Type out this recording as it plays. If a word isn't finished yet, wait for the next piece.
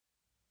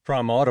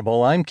From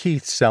Audible, I'm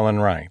Keith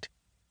Sellenwright.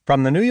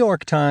 From the New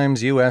York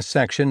Times U.S.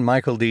 section,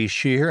 Michael D.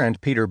 Shear and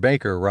Peter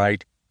Baker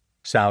write,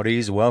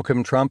 Saudis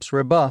welcome Trump's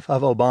rebuff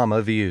of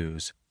Obama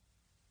views.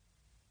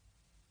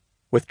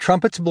 With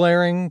trumpets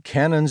blaring,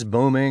 cannons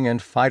booming,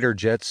 and fighter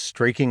jets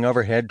streaking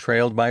overhead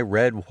trailed by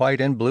red, white,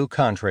 and blue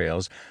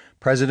contrails,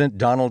 President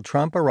Donald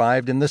Trump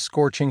arrived in the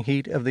scorching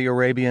heat of the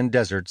Arabian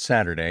Desert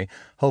Saturday,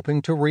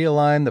 hoping to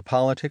realign the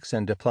politics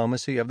and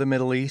diplomacy of the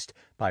Middle East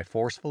by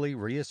forcefully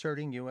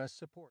reasserting U.S. support.